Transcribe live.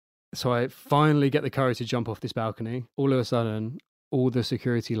So I finally get the courage to jump off this balcony. All of a sudden, all the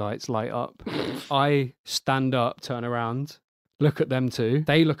security lights light up. I stand up, turn around, look at them two.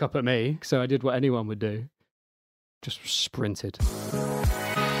 They look up at me. So I did what anyone would do. Just sprinted.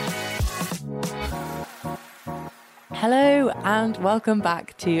 Hello and welcome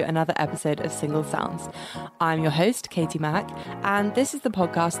back to another episode of Single Sounds. I'm your host, Katie Mack, and this is the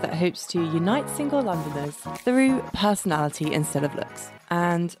podcast that hopes to unite single Londoners through personality instead of looks.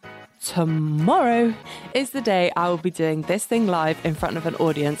 And tomorrow is the day I will be doing this thing live in front of an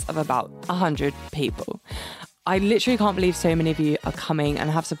audience of about 100 people. I literally can't believe so many of you are coming and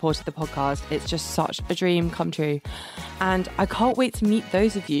have supported the podcast. It's just such a dream come true. And I can't wait to meet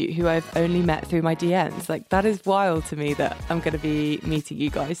those of you who I've only met through my DMs. Like, that is wild to me that I'm going to be meeting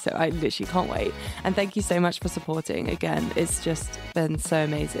you guys. So I literally can't wait. And thank you so much for supporting. Again, it's just been so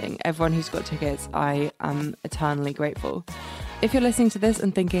amazing. Everyone who's got tickets, I am eternally grateful. If you're listening to this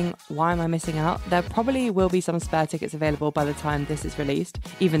and thinking, why am I missing out? There probably will be some spare tickets available by the time this is released,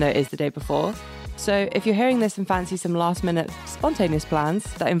 even though it is the day before. So if you're hearing this and fancy some last minute spontaneous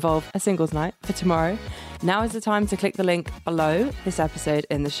plans that involve a singles night for tomorrow, now is the time to click the link below this episode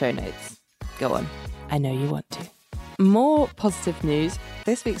in the show notes. Go on, I know you want to. More positive news,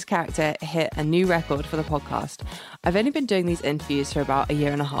 this week's character hit a new record for the podcast. I've only been doing these interviews for about a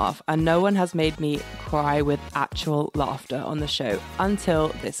year and a half, and no one has made me cry with actual laughter on the show until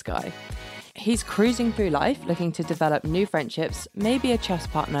this guy. He's cruising through life, looking to develop new friendships, maybe a chess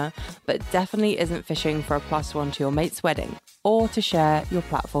partner, but definitely isn't fishing for a +1 to your mate's wedding or to share your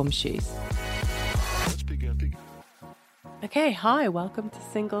platform shoes. Okay, hi, welcome to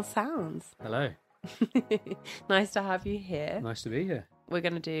Single Sounds. Hello. Nice to have you here. Nice to be here. We're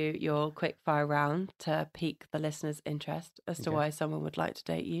going to do your quick fire round to pique the listener's interest as to why someone would like to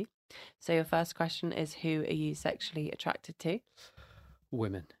date you. So your first question is, who are you sexually attracted to?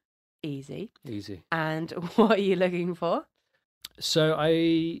 Women. Easy. And what are you looking for? So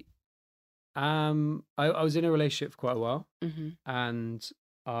I was in a relationship for quite a while, and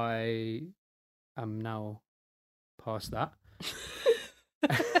I am now past that.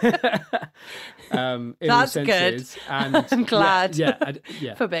 In That's all good. senses. And I'm glad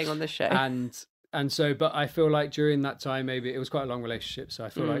yeah. for being on the show. And so, but I feel like during that time, maybe it was quite a long relationship. So I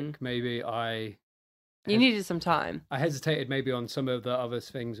feel like maybe you needed some time. I hesitated maybe on some of the other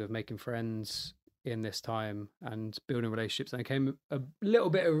things of making friends in this time and building relationships. And I became a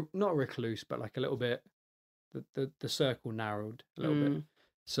little bit, not recluse, but like a little bit, the circle narrowed a little bit.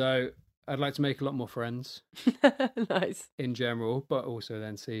 So I'd like to make a lot more friends. Nice. In general, but also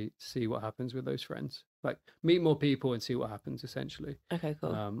then see what happens with those friends. Like meet more people and see what happens, essentially. Okay,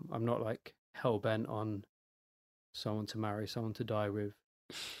 cool. I'm not like hell-bent on someone to marry, someone to die with,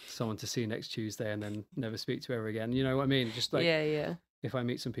 someone to see next Tuesday and then never speak to ever again. You know what I mean? Just like, yeah. If I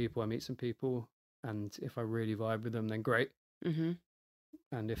meet some people, I meet some people. And if I really vibe with them, then great. And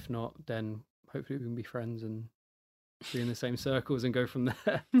if not, then hopefully we can be friends and be in the same circles and go from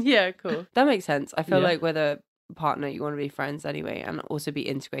there. Yeah, cool. That makes sense. I feel like with a partner, you want to be friends anyway and also be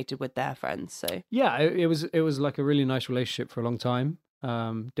integrated with their friends. So yeah, it was like a really nice relationship for a long time.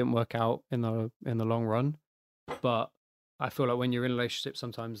 Didn't work out in the long run, but I feel like when you're in a relationship,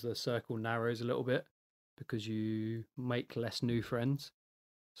 sometimes the circle narrows a little bit because you make less new friends.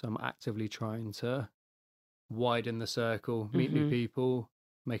 So I'm actively trying to widen the circle, meet new people,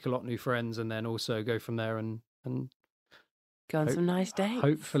 make a lot of new friends, and then also go from there and go on some nice dates.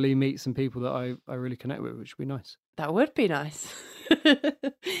 Hopefully meet some people that I really connect with, which would be nice. That would be nice.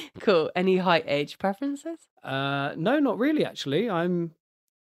 Cool. Any height, age preferences? No, not really, actually. I'm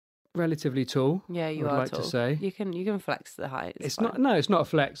relatively tall. Yeah, you I would are like tall. to say. You can flex the height. It's not a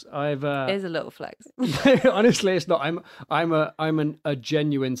flex. It is a little flex. Honestly, it's not. I'm a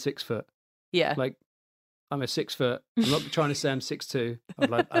genuine 6 foot. Yeah. Like I'm a 6 foot. I'm not trying to say I'm 6'2".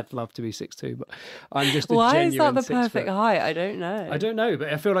 I'd love to be 6'2", but I'm just a Why genuine is that the 6 perfect foot. height? I don't know. I don't know,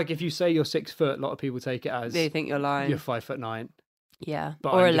 but I feel like if you say you're 6 foot, a lot of people take it as they think you're lying. you're 5'9". Yeah,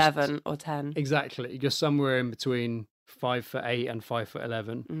 But or I'm 11 or 10. Exactly, you're somewhere in between 5'8" and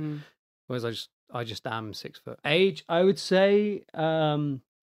 5'11". Whereas I just am 6 foot. Age, I would say,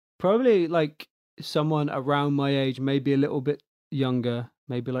 probably like someone around my age, maybe a little bit younger,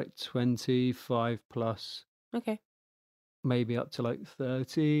 maybe like 25 plus. Okay. Maybe up to like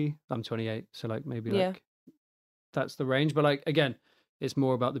 30. I'm 28, so like maybe like that's the range. But like again, it's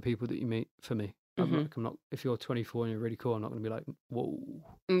more about the people that you meet for me. I'm not. If you're 24 and you're really cool, I'm not going to be like, whoa.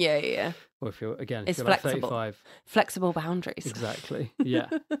 Yeah. Or if you're It's you're flexible. like 35. Flexible boundaries. Exactly. Yeah.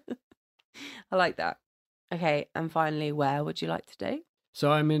 I like that. Okay, and finally, where would you like to date?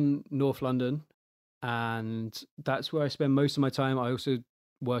 So I'm in North London, and that's where I spend most of my time. I also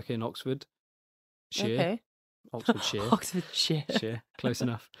work in Oxfordshire. Okay. Oxfordshire. Oxfordshire. Shire, close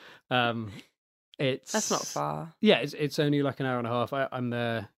enough. It's That's not far. Yeah, it's only like an hour and a half. I'm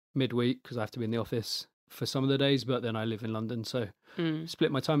there midweek because I have to be in the office for some of the days, but then I live in London, so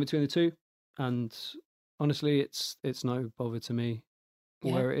split my time between the two. And honestly, it's no bother to me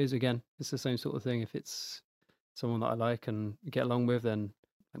where it is. Again, it's the same sort of thing. If it's someone that I like and get along with, then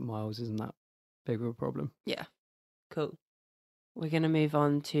like, miles isn't that big of a problem. Yeah. Cool. We're going to move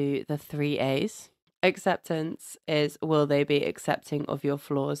on to the 3 A's. Acceptance is, will they be accepting of your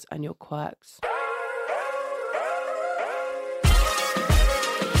flaws and your quirks?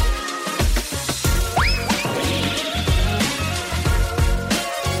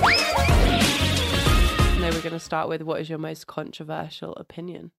 No, we're going to start with, what is your most controversial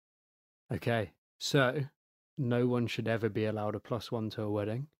opinion? Okay, so no one should ever be allowed a +1 to a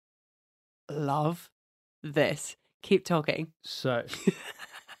wedding. Love this. Keep talking. So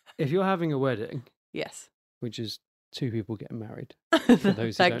if you're having a wedding, Yes. which is 2 people getting married, for those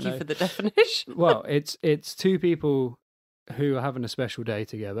who Thank don't you know. for the definition. Well, it's 2 people who are having a special day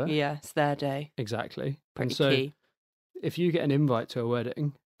together. Yeah, it's their day. Exactly. Pretty And so key. if you get an invite to a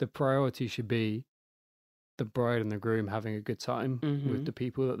wedding, the priority should be the bride and the groom having a good time with the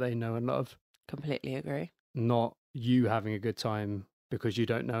people that they know and love, Completely agree. not you having a good time because you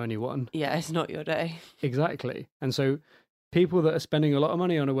don't know anyone. Yeah, it's not your day. Exactly. And so people that are spending a lot of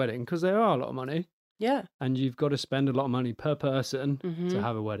money on a wedding, because there are a lot of money, Yeah. and you've got to spend a lot of money per person to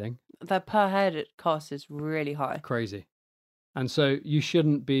have a wedding. The per head cost is really high. Crazy. And so you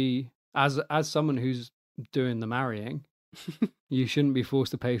shouldn't be, as someone who's doing the marrying, you shouldn't be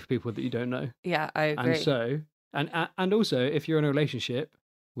forced to pay for people that you don't know. Yeah, I agree. And so, and also, if you're in a relationship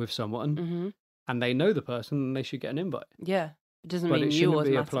with someone and they know the person, then they should get an invite. Yeah. It doesn't But mean it you shouldn't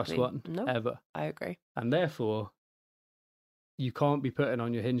be a automatically. +1 No, ever. I agree. And therefore, you can't be putting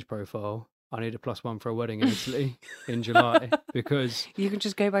on your Hinge profile, I need a +1 for a wedding in Italy in July, because You can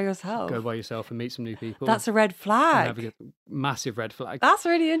just go by yourself. go by yourself and meet some new people. That's a red and flag. have a massive red flag. That's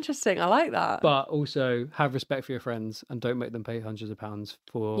really interesting. I like that. But also have respect for your friends and don't make them pay hundreds of pounds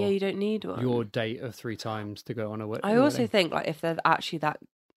for yeah, you don't need one. your date of 3 times to go on a wedding. I also think, like, if they're actually that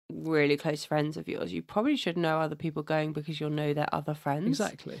really close friends of yours, you probably should know other people going because you'll know their other friends.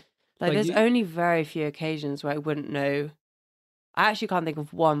 Exactly. Like, there's you- only very few occasions where I wouldn't know. I actually can't think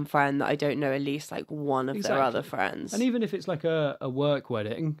of one friend that I don't know at least like one of their other Exactly. friends. And even if it's like a work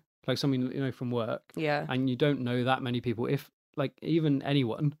wedding, like something, from work, yeah. and you don't know that many people, if like even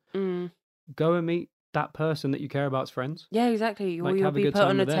anyone, go and meet that person that you care about's friends. Yeah, exactly. Like, You'll have a be good put time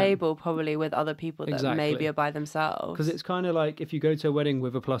on a with them. table probably with other people that Exactly. maybe are by themselves. Because it's kind of like if you go to a wedding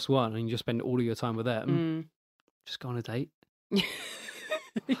with a +1 and you just spend all of your time with them, just go on a date.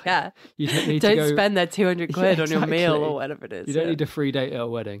 Yeah. You don't need Don't to go. spend their 200 quid Yeah, on your meal exactly. or whatever it is. You don't yeah. need a free date at a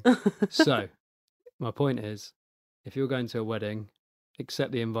wedding. So, my point is, if you're going to a wedding,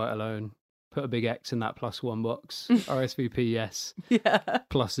 accept the invite alone. Put a big X in that +1 box. RSVP yes, Yeah.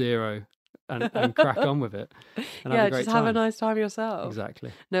 +0, and crack on with it. And Yeah, have a great just have a time. nice time yourself.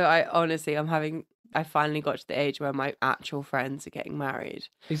 Exactly. No, I finally got to the age where my actual friends are getting married.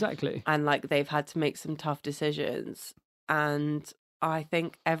 Exactly. And like they've had to make some tough decisions. And I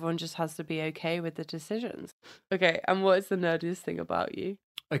think everyone just has to be okay with the decisions. Okay, and what is the nerdiest thing about you?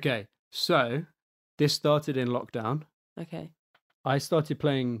 Okay, so this started in lockdown. Okay. I started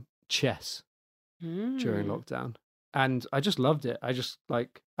playing chess during Mm. lockdown, and I just loved it. I used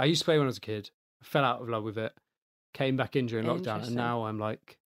to play when I was a kid, fell out of love with it, came back in during lockdown, and Interesting. now I'm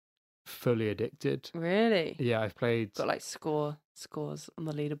like fully addicted. Really? Yeah, I've played. Got like scores on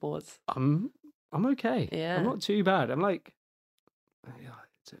the leaderboards. I'm okay. Yeah. I'm not too bad. I'm like, yeah,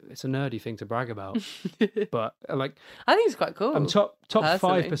 it's a nerdy thing to brag about, but like I think it's quite cool. I'm top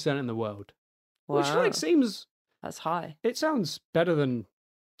personally. 5% in the world, Wow. which like seems That's high. it sounds better than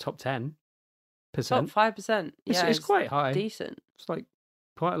top 10%. Top 5%. Yeah, It's quite high. decent. It's like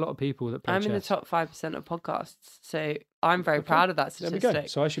quite a lot of people that play I'm chess. in the top 5% of podcasts, so I'm very Okay. proud of that There statistic. we go.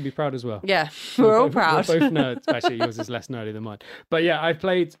 So I should be proud as well. Yeah, we're all proud. We're both nerds. Actually, yours is less nerdy than mine. But yeah, I've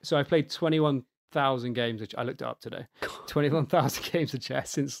played 21,000 games, which I looked it up today. 21,000 games of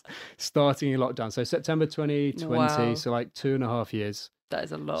chess since starting in lockdown. So September 2020, Wow. so like 2.5 years. That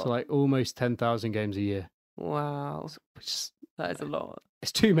is a lot. So like almost 10,000 games a year. Wow, Which is, that is a lot.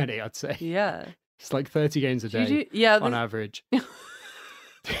 it's too many, I'd say. Yeah. It's like 30 games a Do you day do- yeah, on this- average.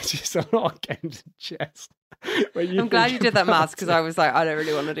 It's just a lot of games of chess. When I'm glad you think did that about maths because it. I was like, I don't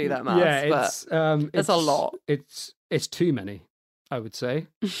really want to do that maths. Yeah, but it's a lot. It's too many, I would say,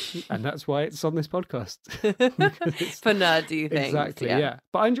 and that's why it's on this podcast. Because it's- for nerdy things. exactly, yeah.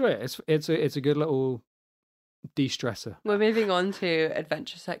 But I enjoy it. It's a good little de-stressor. We're moving on to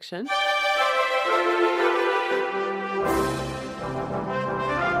adventure section.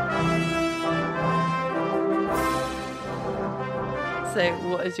 So,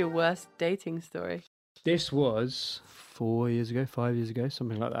 what is your worst dating story? This was 4 years ago, 5 years ago,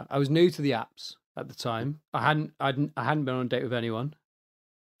 something like that. I was new to the apps at the time. I hadn't been on a date with anyone.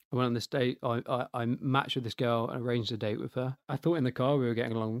 I went on this date. I matched with this girl and arranged a date with her. I thought in the car we were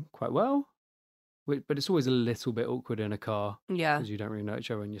getting along quite well, but it's always a little bit awkward in a car Yeah. because you don't really know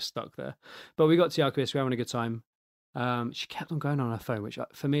each other and you're stuck there. But we got to Yarkis. We were having a good time. She kept on going on her phone, which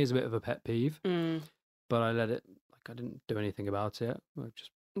for me is a bit of a pet peeve. But I let it. I didn't do anything about it.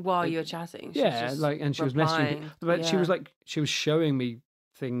 Just while you were chatting. And she was messaging, but she was showing me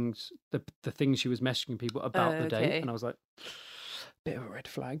things, the things she was messaging people about the date, and I was like, bit of a red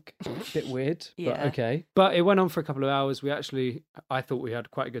flag, a bit weird, but okay. But it went on for a couple of hours. I thought we had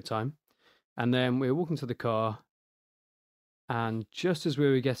quite a good time, and then we were walking to the car, and just as we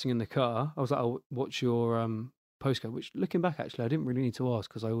were getting in the car, I was like, "Oh, what's your postcode?" Which, looking back, actually, I didn't really need to ask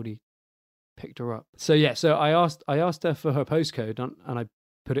because I already picked her up. So I asked her for her postcode, and I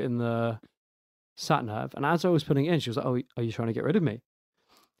put it in the sat nav. And as I was putting it in, she was like, "Oh, are you trying to get rid of me?"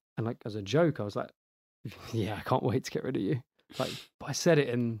 And like as a joke, I was like, "Yeah, I can't wait to get rid of you." Like, but I said it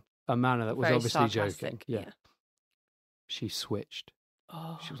in a manner that was very obviously sarcastic. joking. Yeah. She switched.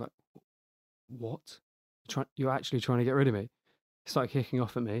 Oh. She was like, "What? You're actually trying to get rid of me?" Started kicking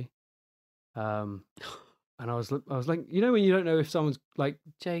off at me. And I was like, you know, when you don't know if someone's like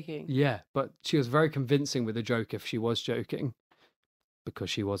joking. Yeah, but she was very convincing with a joke if she was joking, because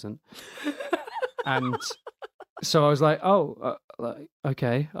she wasn't. And so I was like, "Oh,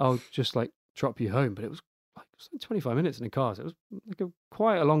 okay, I'll just like drop you home." But it was like 25 minutes in the car, so it was like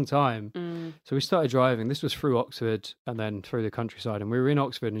quite a long time. So we started driving. This was through Oxford and then through the countryside, and we were in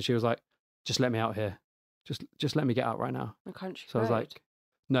Oxford, and she was like, "Just let me out here. Just let me get out right now." The country. So I was like,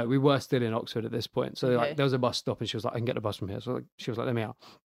 no, we were still in Oxford at this point. So like there was a bus stop, and she was like, "I can get the bus from here." So she was like, "Let me out."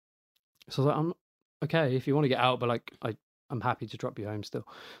 So I was like, "I'm okay if you want to get out, but like I'm happy to drop you home still.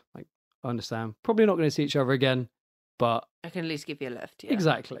 Like, I understand. Probably not going to see each other again, but I can at least give you a lift." Yeah.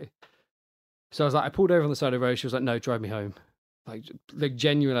 Exactly. So I was like, I pulled over on the side of the road. She was like, "No, drive me home." Like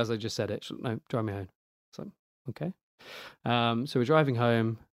genuine as I just said it. She was like, "No, drive me home." So okay. So we're driving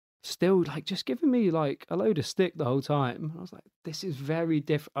home. Still like just giving me like a load of stick the whole time. I was like, this is very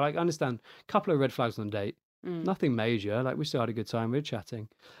different. Like, I understand a couple of red flags on the date, nothing major. Like, we still had a good time. We were chatting,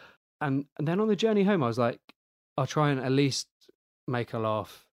 and then on the journey home, I was like, I'll try and at least make her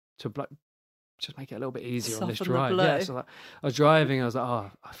laugh to like just make it a little bit easier on this drive. Yeah, so like, I was driving. I was like,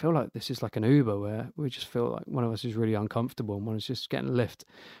 "Oh, I feel like this is like an Uber where we just feel like one of us is really uncomfortable and one is just getting a lift."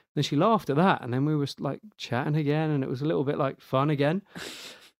 Then she laughed at that, and then we were like chatting again, and it was a little bit like fun again.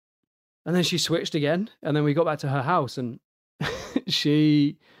 And then she switched again, and then we got back to her house, and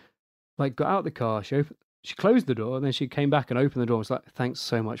she like got out the car. She closed the door, and then she came back and opened the door and was like, "Thanks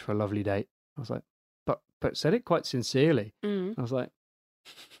so much for a lovely date." I was like, but said it quite sincerely. I was like,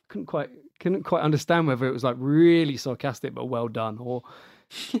 couldn't quite understand whether it was like really sarcastic but well done, or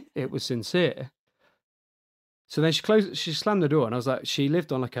it was sincere. So then she slammed the door, and I was like, she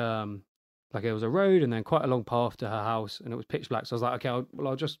lived on like it was a road and then quite a long path to her house, and it was pitch black. So I was like, "Okay,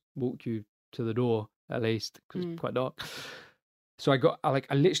 I'll just walk you to the door at least, because it's quite dark." So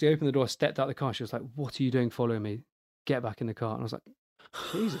I literally opened the door, stepped out the car. She was like, "What are you doing following me? Get back in the car." And I was like,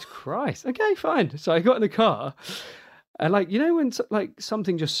 Jesus Christ. Okay, fine. So I got in the car, and like, you know, when like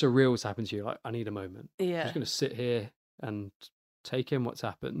something just surreal has happened to you, like, I need a moment. Yeah. I'm just going to sit here and take in what's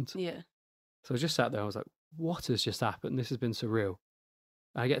happened. Yeah. So I just sat there. I was like, what has just happened? This has been surreal.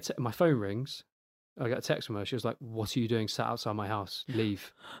 I get my phone rings. I got a text from her. She was like, "What are you doing sat outside my house?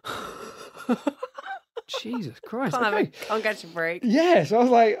 Leave." Jesus Christ. Can't catch a break. Yeah. So I was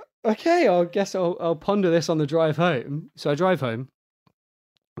like, okay, I guess I'll ponder this on the drive home. So I drive home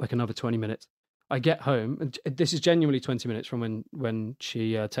like another 20 minutes. I get home, and this is genuinely 20 minutes from when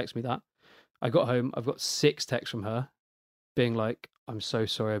she texted me that. I got home. I've got 6 texts from her being like, "I'm so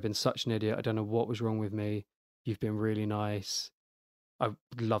sorry. I've been such an idiot. I don't know what was wrong with me. You've been really nice. I'd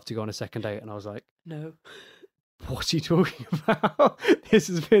love to go on a second date." And I was like, "No. What are you talking about? This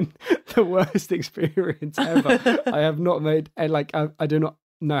has been the worst experience ever. I have not made, like, I do not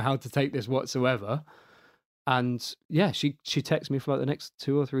know how to take this whatsoever." And yeah, she texted me for like the next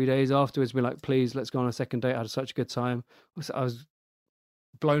 2 or 3 days afterwards, be like, "Please, let's go on a second date. I had such a good time." I was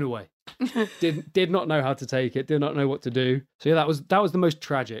blown away. did not know how to take it. Did not know what to do. So yeah, that was the most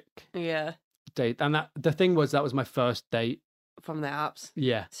tragic date. And the thing was, that was my first date from the apps.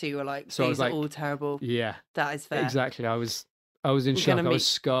 Yeah. So you were like, so I was like, all terrible. Yeah. That is fair. Exactly. I was I was in You're shock. gonna I was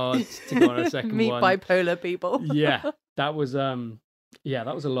scarred to go on a second meet one. bipolar people. Yeah, that was that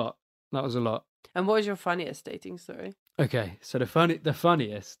was a lot. That was a lot. And what was your funniest dating story? Okay, so the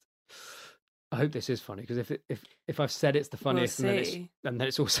funniest. I hope this is funny because if I've said it's the funniest and then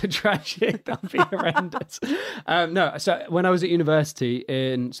it's also tragic, that'd be horrendous. No, so when I was at university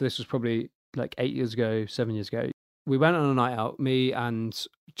so this was probably like 7 years ago, we went on a night out, me and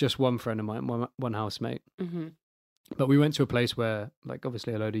just one friend of mine, one housemate. Mm-hmm. But we went to a place where, like,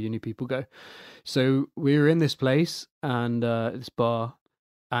 obviously a load of uni people go. So we were in this place and this bar,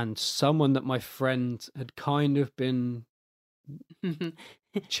 and someone that my friend had kind of been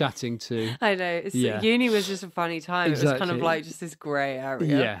chatting to. I know. Uni was just a funny time. Exactly. It was kind of like just this grey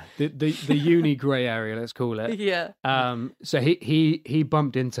area. Yeah, the uni grey area, let's call it. Yeah. So he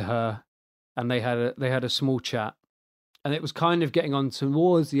bumped into her, and they had a small chat, and it was kind of getting on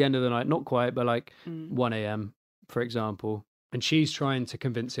towards the end of the night, not quite, but like 1 a.m. for example, and she's trying to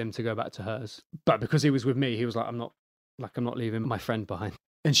convince him to go back to hers, but because he was with me, he was like, I'm not leaving my friend behind.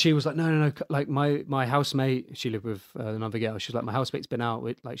 And she was like, no, like my housemate, she lived with another girl, she's like, my housemate's been out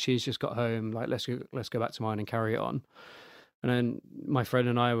with, like, she's just got home, like, let's go back to mine and carry it on. And then my friend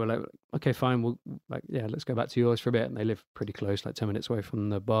and I were like, okay, fine, we'll, like, yeah, let's go back to yours for a bit. And they live pretty close, like 10 minutes away from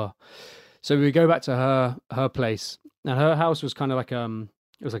the bar. So we go back to her place, and her house was kind of like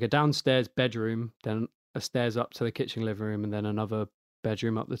it was like a downstairs bedroom, then a stairs up to the kitchen, living room, and then another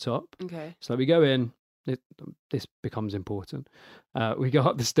bedroom up the top. Okay. So we go in. This becomes important. We go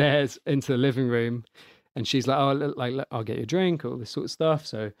up the stairs into the living room, and she's like, "Oh, like I'll get you a drink," all this sort of stuff.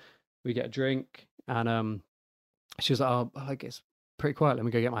 So we get a drink, and she was like, "Oh, like it's pretty quiet. Let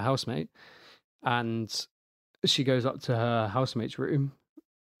me go get my housemate." And she goes up to her housemate's room,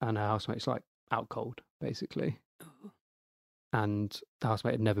 and her housemate's like out cold, basically. Oh. And the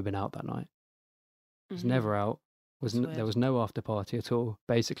housemate had never been out that night. Was never out. There was no after party at all.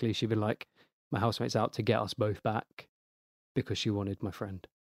 Basically, she'd been like, my housemate's out to get us both back because she wanted my friend,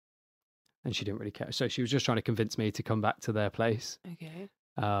 and she didn't really care. So she was just trying to convince me to come back to their place. Okay.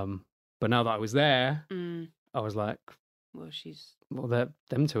 But now that I was there, I was like, well,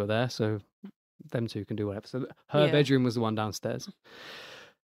 them two are there, so them two can do whatever. So her bedroom was the one downstairs.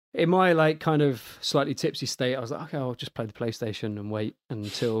 In my like kind of slightly tipsy state, I was like, okay, I'll just play the PlayStation and wait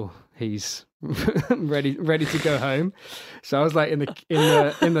until he's ready to go home. So I was like in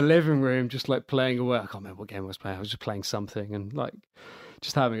the living room, just like playing away. I can't remember what game I was playing. I was just playing something and like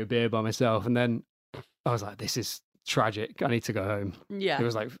just having a beer by myself. And then I was like, this is tragic. I need to go home. Yeah. It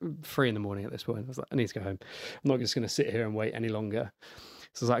was like 3 a.m. at this point. I was like, I need to go home. I'm not just going to sit here and wait any longer.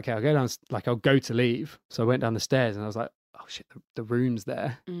 So I was like, okay, I'll go down. Like I'll go to leave. So I went down the stairs and I was like, oh shit, the room's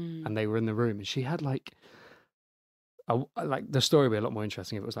there. And they were in the room, and she had like the story would be a lot more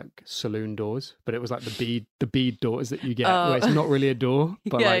interesting if it was like saloon doors, but it was like the bead doors that you get where it's not really a door,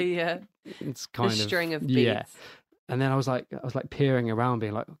 but it's kind of a string of beads. Yeah. And then I was like peering around,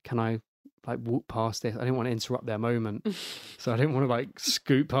 being like, can I like walk past this? I didn't want to interrupt their moment, so I didn't want to like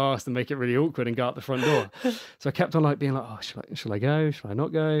scoot past and make it really awkward and go out the front door. So I kept on like being like, oh, should I go? Should I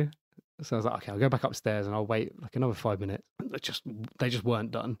not go? So I was like, okay, I'll go back upstairs and I'll wait like another 5 minutes. They just weren't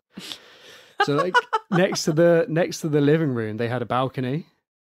done. So like next to the living room, they had a balcony.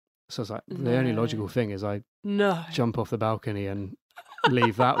 So I was like, the only logical thing is I jump off the balcony and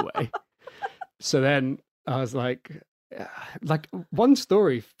leave that way. So then I was like one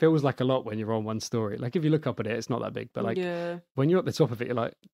story feels like a lot when you're on one story. Like if you look up at it, it's not that big, but like when you're at the top of it, you're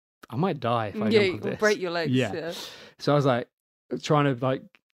like, I might die if I jump off this. Break your legs. Yeah. So I was like trying to like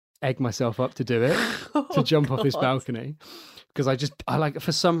egg myself up to do it, to jump off this balcony, because I like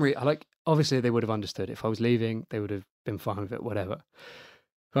for some reason, obviously they would have understood. If I was leaving, they would have been fine with it, whatever.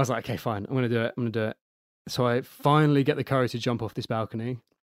 But I was like, okay, fine, I'm gonna do it. So I finally get the courage to jump off this balcony.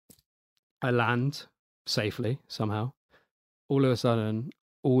 I land safely somehow. All of a sudden,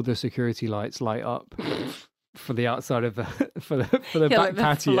 all the security lights light up for the outside of the back like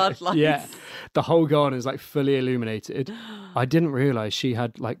patio. Floodlights. Yeah, the whole garden is like fully illuminated. I didn't realize she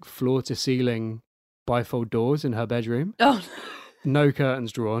had like floor to ceiling bifold doors in her bedroom. Oh, no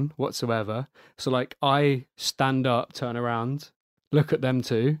curtains drawn whatsoever. So like I stand up, turn around, look at them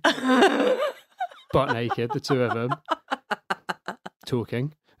two, butt naked, the two of them,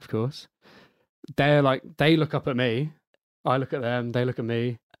 talking, of course. They're like, they look up at me, I look at them, they look at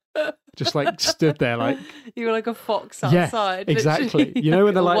me. Just like stood there like you were like a fox outside. Yeah, exactly. You know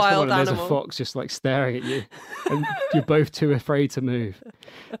when the lights come on and there's animal. a fox just like staring at you and you're both too afraid to move.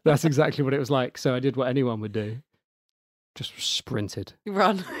 That's exactly what it was like. So I did what anyone would do. Just sprinted.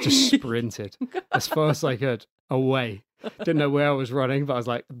 Run. Just sprinted as fast as I could away. Didn't know where I was running, but I was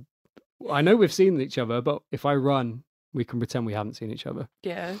like, I know we've seen each other, but if I run, we can pretend we haven't seen each other.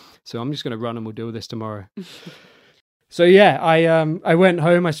 Yeah. So I'm just going to run and we'll deal with this tomorrow. So yeah, I went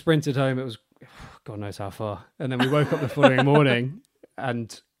home. I sprinted home. It was God knows how far. And then we woke up the following morning,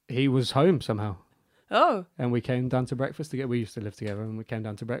 and he was home somehow. Oh. And we came down to breakfast together. We used to live together, and we came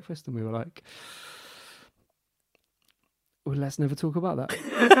down to breakfast, and we were like, well, let's never talk about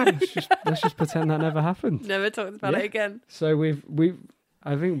that. let's just pretend that never happened. Never talked about it again. So we've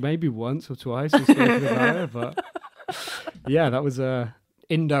I think maybe once or twice we've spoken about it, but yeah, that was a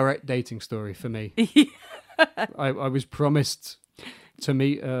indirect dating story for me. I was promised to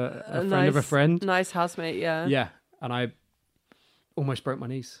meet a friend of a friend. Nice housemate, yeah. Yeah, and I almost broke my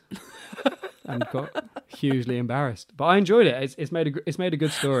knees and got hugely embarrassed. But I enjoyed it. It's made a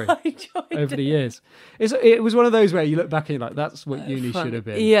good story over the years. It was one of those where you look back and you're like, that's what uni should have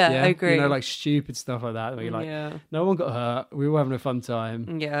been. Yeah, I agree. You know, like stupid stuff like that. Where you're like, no one got hurt. We were having a fun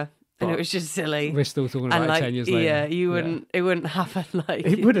time. Yeah. And it was just silly. We're still talking about it 10 years later. Yeah, it wouldn't happen like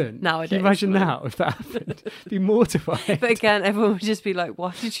it wouldn't. Nowadays. Can you imagine now if that happened? Be mortified. But again, everyone would just be like,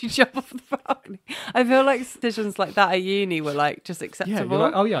 why did you jump off the balcony? I feel like decisions like that at uni were like just acceptable. Yeah, you're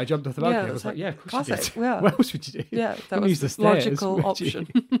like, oh yeah, I jumped off the balcony. Yeah, I was like, yeah, of course classic. you did. Yeah. What else would you do? Yeah, that you was use the the stairs, logical option.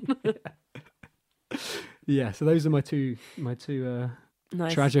 Yeah, so those are my two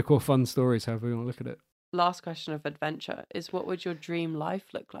Nice. tragic or fun stories, however you want to look at it. Last question of adventure is, what would your dream life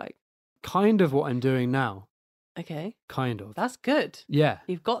look like? Kind of what I'm doing now. Okay. Kind of. That's good. Yeah.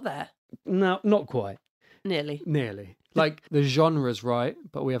 You've got there. No, not quite. Nearly. Like the genre's right,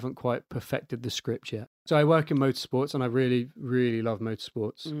 but we haven't quite perfected the script yet. So I work in motorsports and I really, really love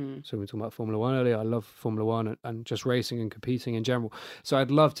motorsports. So we were talking about Formula One earlier. I love Formula One and just racing and competing in general. So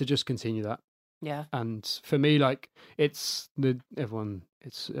I'd love to just continue that. Yeah. And for me, like it's what everyone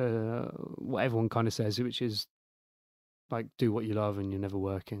kind of says, which is like do what you love and you're never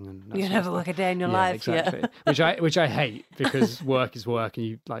working and you never work a day in your life. Exactly. Yeah. which I hate because work is work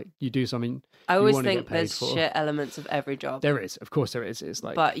and you do something. I always think there's shit elements of every job. There is, of course there is. It's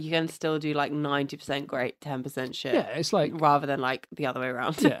like, but you can still do like 90% great, 10% shit. Yeah, it's like rather than like the other way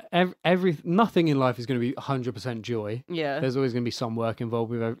around. Yeah, nothing in life is going to be 100% joy. Yeah, there's always going to be some work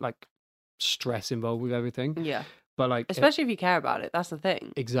involved with like stress involved with everything. Yeah. But like, especially if you care about it, that's the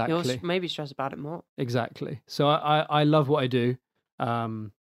thing. Exactly. You'll maybe stress about it more. Exactly. So I love what I do,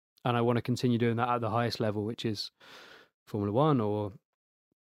 and I want to continue doing that at the highest level, which is Formula One or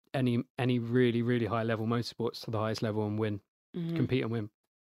any really, really high level motorsports to the highest level and win, compete and win.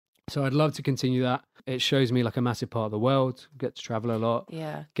 So I'd love to continue that. It shows me like a massive part of the world. Get to travel a lot.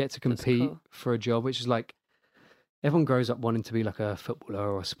 Yeah. Get to compete for a job, which is like. Everyone grows up wanting to be like a footballer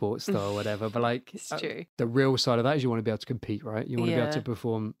or a sports star or whatever, but like it's true. The real side of that is you want to be able to compete, right? You want to be able to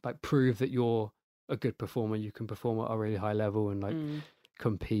perform, like prove that you're a good performer. You can perform at a really high level and like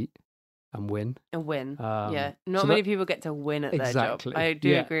compete and win. Yeah. Not many people get to win at their job. I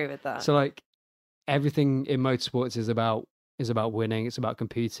do agree with that. So like everything in motorsports is about winning. It's about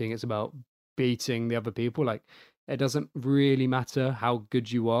competing. It's about beating the other people. Like it doesn't really matter how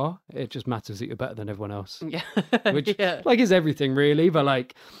good you are. It just matters that you're better than everyone else. Yeah. Which like is everything really. But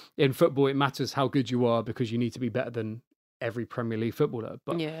like in football, it matters how good you are because you need to be better than every Premier League footballer.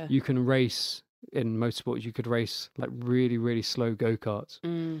 But you can race in motorsports. You could race like really, really slow go-karts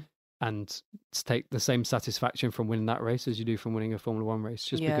and take the same satisfaction from winning that race as you do from winning a Formula One race.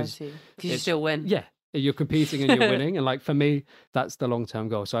 Just because you still win. Yeah. You're competing and you're winning. And like for me, that's the long-term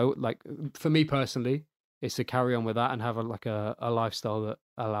goal. So like for me personally, is to carry on with that and have a lifestyle that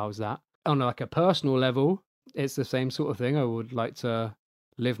allows that. On like a personal level, it's the same sort of thing. I would like to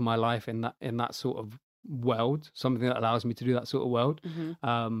live my life in that sort of world, something that allows me to do that sort of world.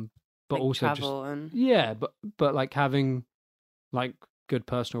 But like also but like having like good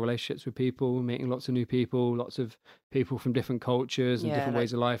personal relationships with people, meeting lots of new people, lots of people from different cultures and different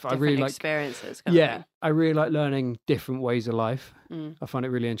ways of life. I really like experiences. I really like learning different ways of life. I find it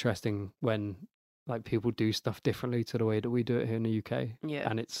really interesting when like people do stuff differently to the way that we do it here in the UK. Yeah.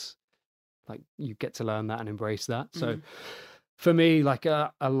 And it's like you get to learn that and embrace that. So for me, like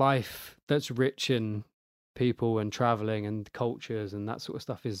a life that's rich in people and traveling and cultures and that sort of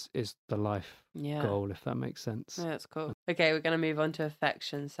stuff is the life goal, if that makes sense. Yeah, that's cool. Okay, we're going to move on to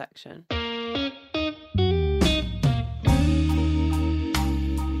affection section.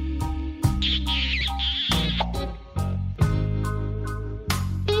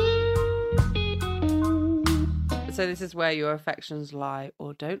 So this is where your affections lie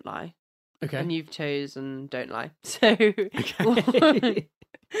or don't lie. Okay. And you've chosen don't lie. So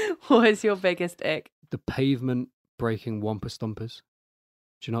what is your biggest ick? The pavement breaking whomper stompers.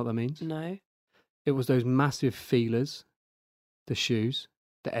 Do you know what that means? No. It was those massive feelers, the shoes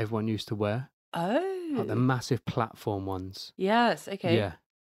that everyone used to wear. Oh. Like the massive platform ones. Yes. Okay. Yeah.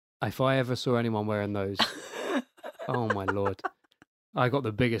 If I ever saw anyone wearing those, oh my Lord. I got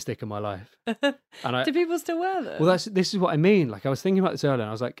the biggest ick of my life. And Do people still wear them? Well, this is what I mean. Like, I was thinking about this earlier, and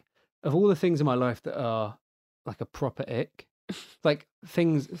I was like, of all the things in my life that are like a proper ick, like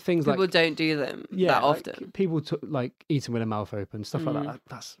things people like don't do them that like, often. people like eating with their mouth open, stuff like that.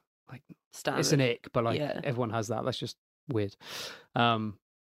 That's like Standard. it's an ick, but like everyone has that. That's just weird. But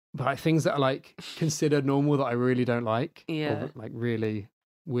like things that are like considered normal that I really don't like, or like really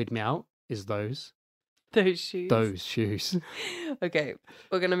weird me out, is those. Those shoes. Okay,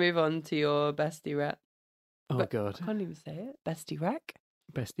 we're going to move on to your bestie rep. Oh, God. I can't even say it. Bestie rec?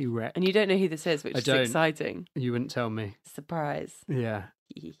 Bestie rec. And you don't know who this is, which is exciting. You wouldn't tell me. Surprise. Yeah.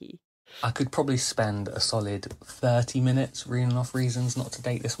 I could probably spend a solid 30 minutes reading off reasons not to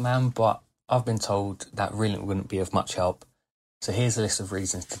date this man, but I've been told that really wouldn't be of much help. So here's a list of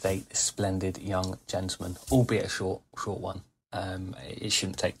reasons to date this splendid young gentleman, albeit a short one. It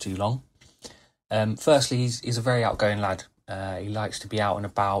shouldn't take too long. Firstly, he's a very outgoing lad. He likes to be out and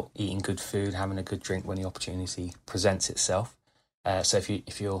about, eating good food, having a good drink when the opportunity presents itself. So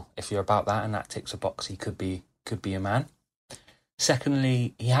if you're about that and that ticks a box, he could be a man.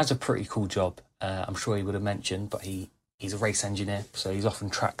 Secondly, he has a pretty cool job. I'm sure he would have mentioned, but he's a race engineer, so he's often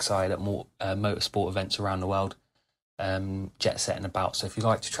trackside at more motorsport events around the world, jet setting about. So if you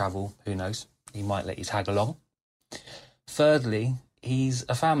like to travel, who knows, he might let you tag along. Thirdly, he's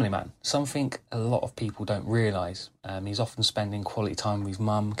a family man, something a lot of people don't realise. He's often spending quality time with his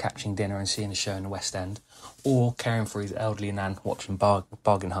mum, catching dinner and seeing a show in the West End, or caring for his elderly nan, watching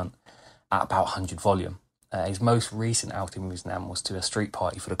Bargain Hunt at about 100 volume. His most recent outing with his nan was to a street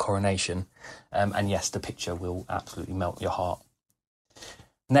party for the coronation, and yes, the picture will absolutely melt your heart.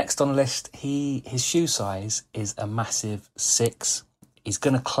 Next on the list, his shoe size is a massive 6. He's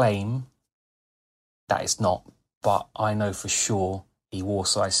going to claim that it's not, but I know for sure he wore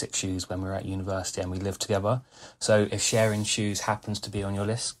size 6 shoes when we were at university and we lived together. So if sharing shoes happens to be on your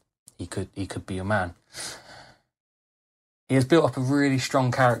list, he could be your man. He has built up a really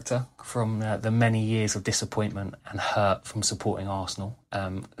strong character from the many years of disappointment and hurt from supporting Arsenal.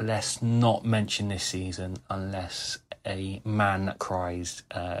 Let's not mention this season unless a man that cries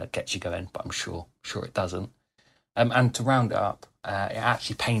gets you going, but I'm sure it doesn't. And to round it up, it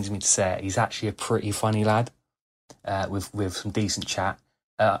actually pains me to say it, he's actually a pretty funny lad with some decent chat.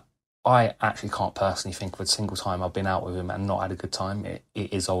 I actually can't personally think of a single time I've been out with him and not had a good time. It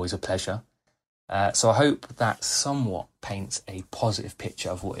is always a pleasure. So I hope that somewhat paints a positive picture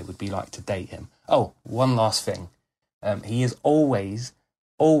of what it would be like to date him. Oh, one last thing. He has always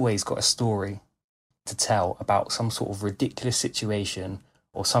got a story to tell about some sort of ridiculous situation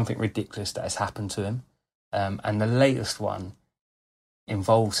or something ridiculous that has happened to him. And the latest one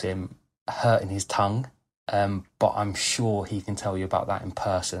involves him hurting his tongue. But I'm sure he can tell you about that in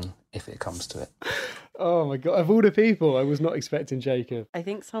person if it comes to it. Oh my God, of all the people, I was not expecting Jacob. I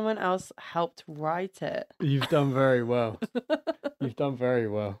think someone else helped write it. You've done very well. You've done very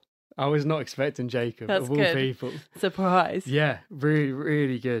well. I was not expecting Jacob. That's of all good. people. Surprise. Yeah, really,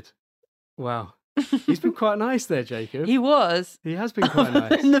 really good. Wow. He's been quite nice there, Jacob. He was. He has been quite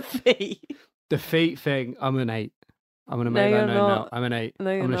nice. In the feet. The feet thing, I'm an 8. I'm going to make that known now. I'm an 8.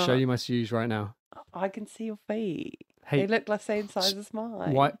 No, I'm going to show not. you my shoes right now. I can see your feet. Hey, they look like the same size as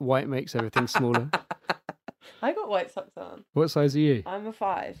mine. White makes everything smaller. I got white socks on. What size are you? I'm a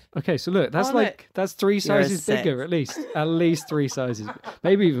 5. Okay, so look, that's that's 3 sizes bigger at least. At least 3 sizes.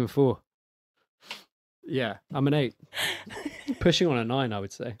 Maybe even 4. Yeah, I'm an 8. Pushing on a 9, I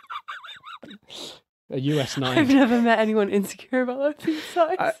would say. A US 9. I've never met anyone insecure about their feet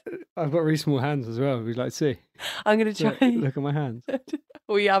size. I've got really small hands as well. Would you like to see? I'm going to try. Look at my hands. Are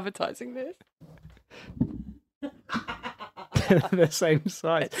we advertising this? They're the same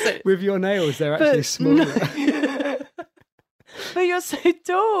size. With your nails, they're actually smaller. But you're so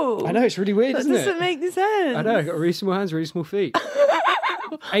tall. I know, it's really weird, isn't it? That doesn't make sense. I know, I've got really small hands, really small feet.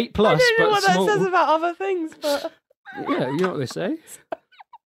 8 plus, but I don't know what small. that says about other things, but... Yeah, you know what they say?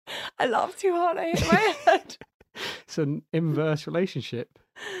 I laugh too hard, I hit my head. It's an inverse relationship.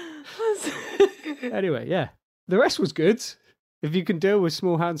 Anyway, yeah. The rest was good. If you can deal with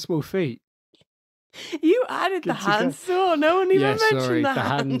small hands, small feet. You added the hands as well. No one even mentioned the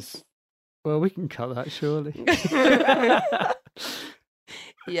hands. Well, we can cut that, surely.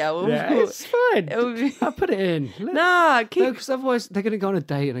 Yeah, it's fine. I'll put it in. Nah, because otherwise they're going to go on a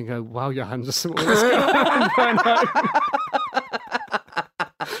date and go, wow, your hands are small. Let's go.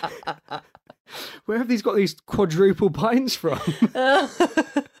 Where have these got these quadruple pints from? Oh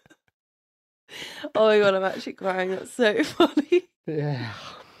my God, I'm actually crying. That's so funny. Yeah.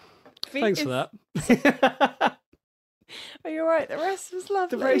 feet Thanks for that. Are you alright? The rest was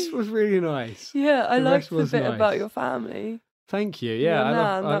lovely. The race was really nice. Yeah, I the liked rest the was bit nice. about your family. Thank you. Yeah, Your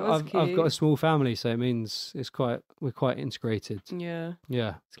nan, that was I've got a cute. small family, so it means we're quite integrated. Yeah.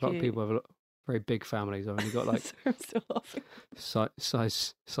 Yeah, a lot of cute. people have very big families. I've only got like Sorry, I'm still laughing.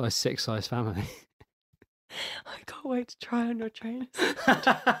 size 6 size family. I can't wait to try on your trainers.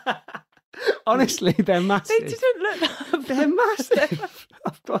 Honestly, they're massive. They didn't look that They're massive.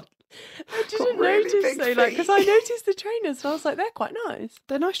 I've got. I didn't really notice big so, like, feet. because I noticed the trainers and I was like, they're quite nice.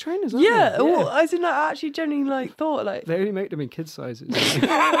 They're nice trainers, aren't Yeah, they? well, as in, like, I actually genuinely like thought like, They only make them in kid sizes.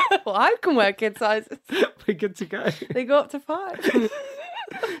 well, I can wear kid sizes. We're good to go. They go up to 5.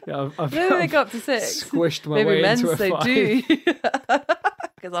 Yeah, I've Maybe they go up to 6. squished my Maybe way men's into a they 5. do.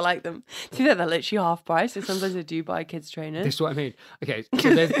 Because I like them. To be fair, they're literally half price. So sometimes I do buy kids trainers. This is what I mean. Okay,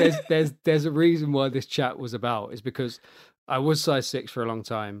 so there's a reason why this chat was about. Is because I was size 6 for a long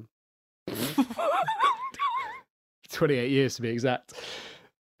time. 28 years to be exact.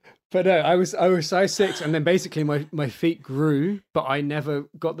 But no, I was size 6, and then basically my feet grew, but I never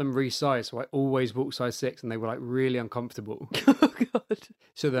got them resized. So I always walked size 6, and they were like really uncomfortable. Oh god.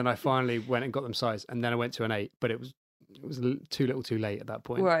 So then I finally went and got them sized, and then I went to an 8, but it was too little, too late at that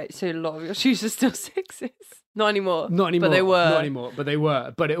point. Right, so a lot of your shoes are still 6s. Not anymore. Not anymore. But they were. Not anymore, but they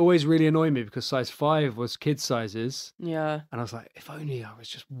were. But it always really annoyed me because size 5 was kid sizes, Yeah. and I was like, if only I was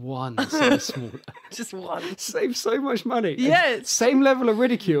just one size smaller. Just one. Save so much money. Yeah, And it's same level of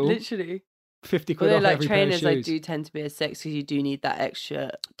ridicule. Literally. 50 Well, quid they're off like every pair of trainers, like, shoes. do tend to be a 6 because you do need that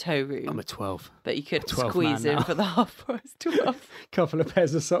extra toe room. I'm a 12. But you could 12 squeeze man in now. for the half price 12. Couple of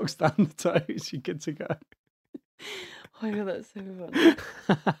pairs of socks down the toes, you're good to go. Oh my god, that's so fun.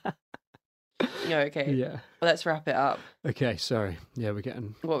 No, okay. Yeah. Well, let's wrap it up. Okay, sorry. Yeah, we're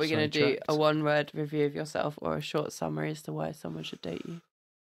getting. What we're going to do, sidetracked. a one-word review of yourself or a short summary as to why someone should date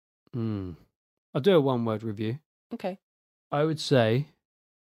you. I'll do a one-word review. Okay. I would say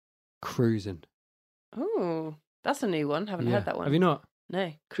cruising. Oh, that's a new one. Haven't heard that one. Have you not?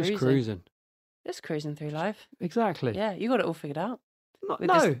 No, cruising. Just cruising. Just cruising through life. Exactly. Yeah, you got it all figured out. Not, With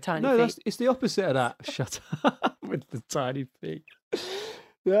no, this tiny no, feet. it's the opposite of that. Shut up with the tiny feet.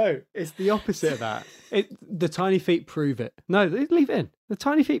 No, it's the opposite of that. The tiny feet prove it. No, leave it in. The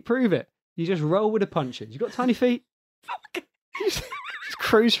tiny feet prove it. You just roll with the punches. You got tiny feet. You just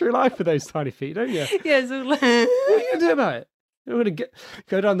cruise through life with those tiny feet, don't you? Yeah, so What are you gonna do about it? You're not gonna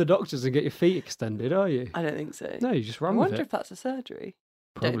go down the doctors and get your feet extended, are you? I don't think so. No, you just I run with wonder it. if that's a surgery.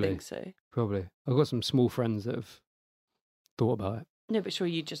 Probably, Don't think so. probably. I've got some small friends that have thought about it. No, but sure,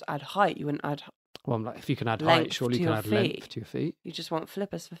 you just add height. You wouldn't add. Well, I'm like, if you can add Length height, surely to you can your add length feet. to your feet. You just want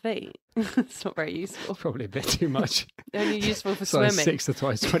flippers for feet. It's not very useful. Probably a bit too much. Only useful for Size swimming. 6 to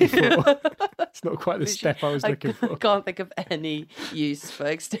twice 24. It's not quite the step I was looking for. I can't think of any use for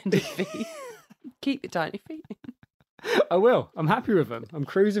extended feet. Keep your tiny feet. I will. I'm happy with them. I'm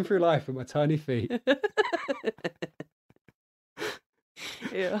cruising through life with my tiny feet.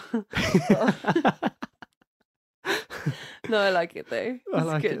 Yeah. No, I like it though. I It's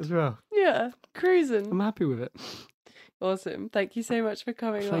like good. it as well. Yeah, cruising. I'm happy with it. Awesome. Thank you so much for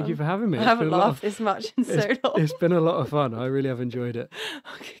coming on. Thank you for having me. I It's haven't been a lot laughed of- as much in so long. It's been a lot of fun. I really have enjoyed it.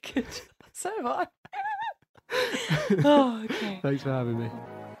 Okay, good. So have I. Oh, okay. Thanks for having me.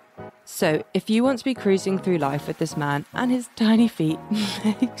 So, if you want to be cruising through life with this man and his tiny feet,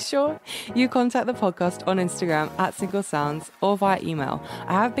 make sure you contact the podcast on Instagram at Single Sounds or via email.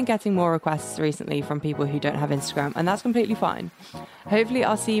 I have been getting more requests recently from people who don't have Instagram, and that's completely fine. Hopefully,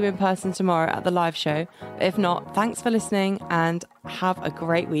 I'll see you in person tomorrow at the live show. But if not, thanks for listening and have a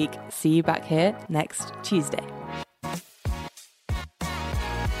great week. See you back here next Tuesday.